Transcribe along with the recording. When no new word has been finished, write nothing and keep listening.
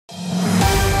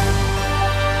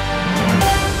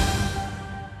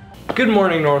Good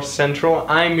morning, North Central.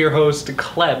 I'm your host,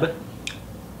 Kleb.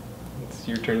 It's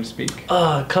your turn to speak.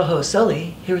 Co-host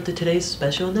Sully, here with today's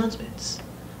special announcements.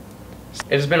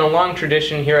 It has been a long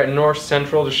tradition here at North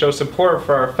Central to show support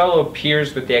for our fellow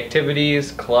peers with the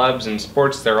activities, clubs, and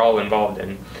sports they're all involved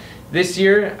in. This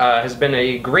year has been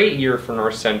a great year for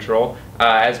North Central,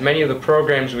 as many of the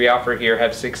programs we offer here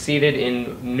have succeeded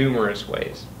in numerous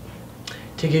ways.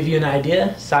 To give you an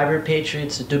idea, Cyber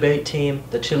Patriots, the debate team,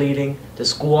 the cheerleading, the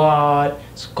squad,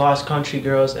 cross country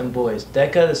girls and boys,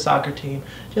 DECA, the soccer team,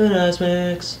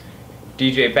 gymnastics,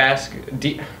 DJ?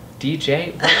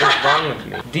 What is wrong with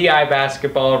me? DI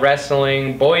basketball,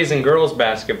 wrestling, boys and girls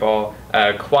basketball,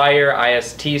 choir,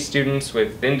 IST students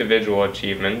with individual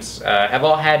achievements have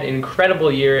all had an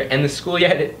incredible year, and the school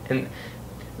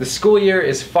year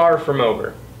is far from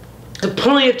over. There's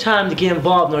plenty of time to get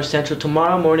involved, North Central.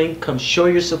 Tomorrow morning, come show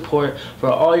your support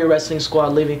for all your wrestling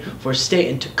squad leaving for a state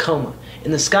in Tacoma. In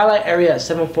the Skylight area at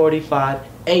 7:45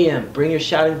 a.m. Bring your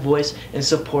shouting voice and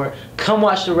support. Come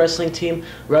watch the wrestling team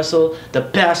wrestle the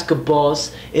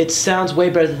basketballs. It sounds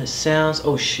way better than it sounds.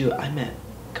 Oh shoot, I meant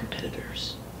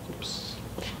competitors. Oops.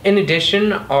 In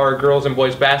addition, our girls and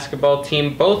boys basketball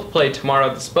team both play tomorrow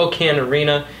at the Spokane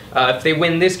Arena. If they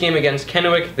win this game against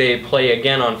Kennewick, they play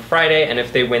again on Friday, and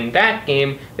if they win that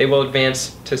game, they will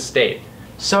advance to state.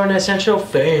 So North Central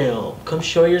fam, come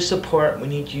show your support. We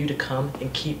need you to come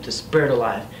and keep the spirit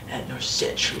alive at North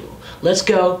Central. Let's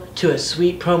go to a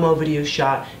sweet promo video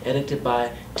shot edited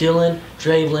by Dylan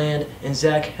Draveland and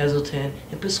Zach Heselton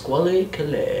and Pasquale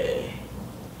Calais.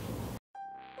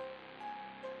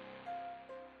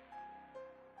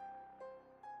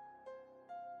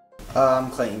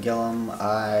 I'm Clayton Gillum.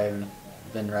 I've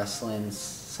been wrestling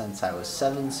since I was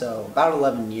 7, so about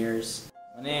 11 years.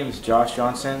 My name is Josh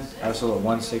Johnson. I wrestle at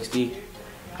 160.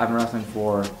 I've been wrestling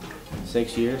for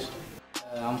 6 years.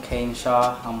 I'm Kane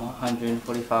Shaw. I'm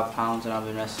 145 pounds and I've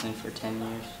been wrestling for 10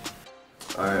 years.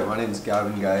 Alright, my name is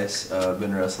Gavin Geis. I've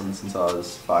been wrestling since I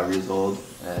was 5 years old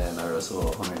and I wrestle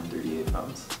 138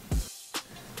 pounds.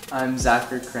 I'm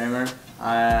Zachary Kramer.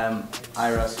 I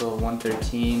wrestle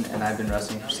 113 and I've been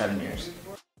wrestling for 7 years.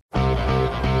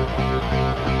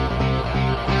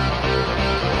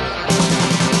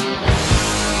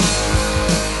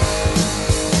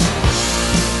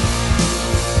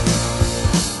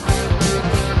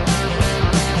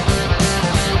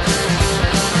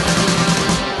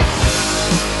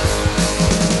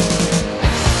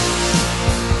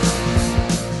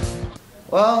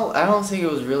 Well, I don't think it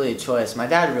was really a choice. My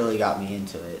dad really got me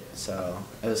into it, so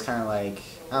it was kind of like,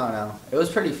 I don't know. It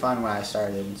was pretty fun when I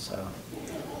started, so.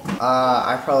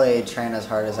 I probably train as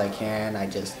hard as I can. I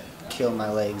just kill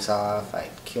my legs off. I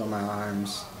kill my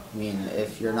arms. I mean,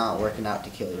 if you're not working out to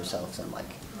kill yourself, then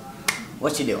like,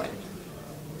 what you doing?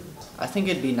 I think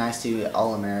it'd be nice to be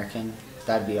All-American.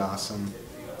 That'd be awesome.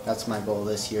 That's my goal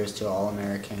this year, is to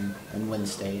All-American and win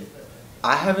state.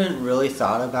 I haven't really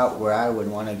thought about where I would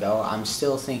want to go. I'm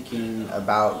still thinking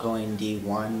about going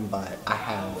D1, but I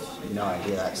have no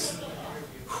idea.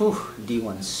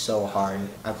 D1's so hard.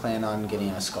 I plan on getting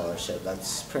a scholarship.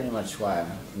 That's pretty much why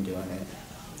I'm doing it.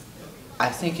 I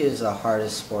think it is the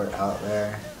hardest sport out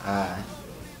there. I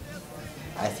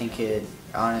think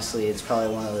honestly, it's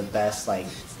probably one of the best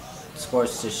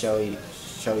sports to show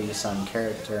you some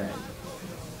character. And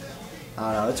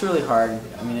I don't know, it's really hard.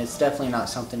 I mean, it's definitely not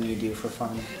something you do for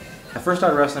fun. I first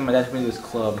started wrestling, my dad took me to this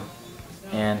club,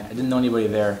 and I didn't know anybody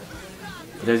there.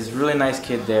 But there's this really nice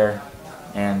kid there,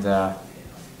 and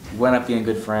we went up being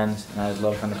good friends, and I just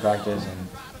loved coming to practice and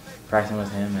practicing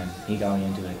with him, and he got me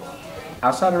into it.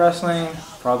 Outside of wrestling,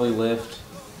 probably lift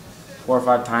 4 or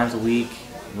 5 times a week,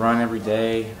 run every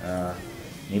day,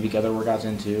 maybe get other workouts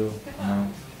in too. You know,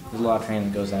 there's a lot of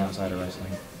training that goes on outside of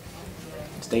wrestling.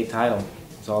 State title.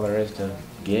 That's all there is to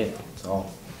get.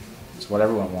 It's what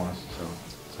everyone wants, so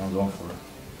that's what I'm going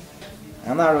for.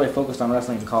 I'm not really focused on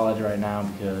wrestling in college right now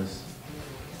because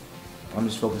I'm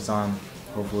just focused on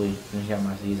hopefully finishing out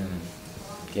my season and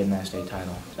getting that state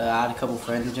title. I had a couple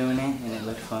friends doing it and it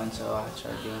looked fun, so I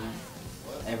started doing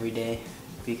it every day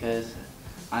because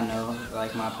I know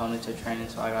my opponents are training,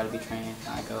 so I got to be training.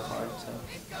 I go hard,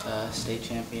 so state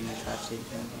champion and tri-state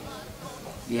champion.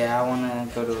 Yeah, I want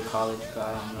to go to a college, but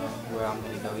I don't know where I'm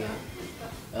going to go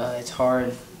yet. It's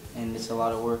hard and it's a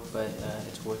lot of work, but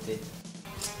it's worth it.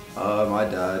 My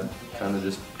dad kind of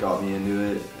just got me into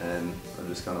it and I've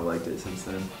just kind of liked it since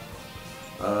then.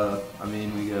 I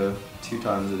mean, we go 2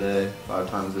 times a day, 5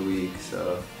 times a week,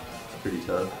 so it's pretty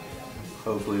tough.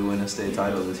 Hopefully win a state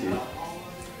title this year.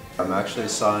 I'm actually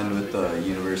signed with the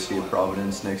University of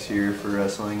Providence next year for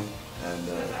wrestling, and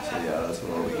so yeah, that's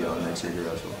what we'll be on next year to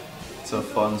wrestle. It's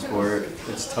a fun sport.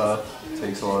 It's tough. It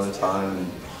takes a lot of time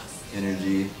and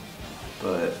energy,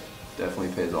 but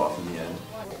definitely pays off in the end.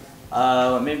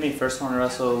 What made me first want to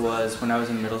wrestle was when I was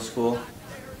in middle school.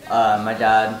 My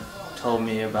dad told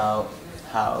me about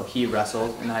how he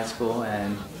wrestled in high school,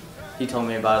 and he told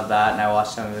me about that, and I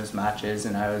watched some of his matches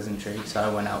and I was intrigued, so I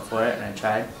went out for it and I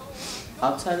tried.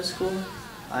 Outside of school,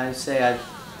 I say I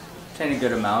trained a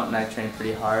good amount and I trained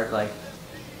pretty hard, like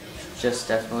just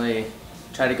definitely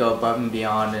try to go above and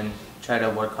beyond and try to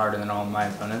work harder than all of my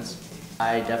opponents.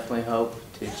 I definitely hope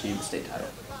to achieve a state title.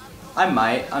 I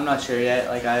might, I'm not sure yet.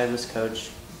 Like I have this coach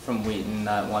from Wheaton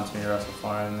that wants me to wrestle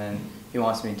for him and he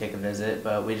wants me to take a visit,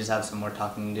 but we just have some more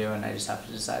talking to do and I just have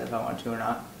to decide if I want to or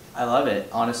not. I love it.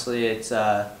 Honestly, it's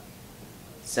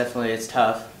definitely, it's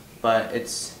tough, but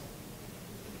it's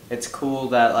cool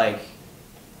that like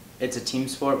it's a team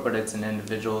sport, but it's an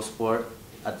individual sport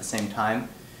at the same time.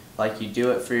 Like you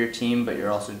do it for your team, but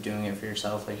you're also doing it for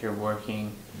yourself. Like you're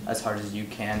working as hard as you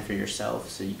can for yourself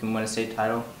so you can win a state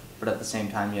title, but at the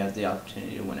same time you have the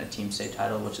opportunity to win a team state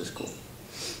title, which is cool.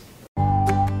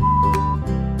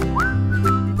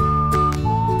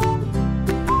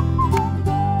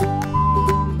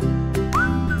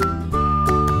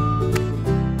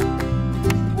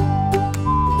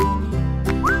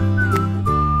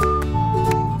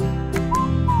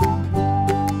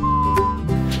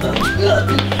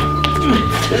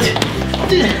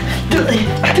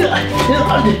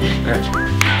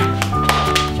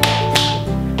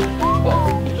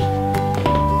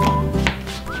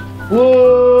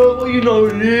 Whoa, you know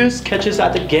what it is. Catch us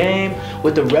at the game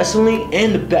with the wrestling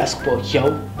and the basketball,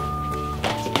 yo.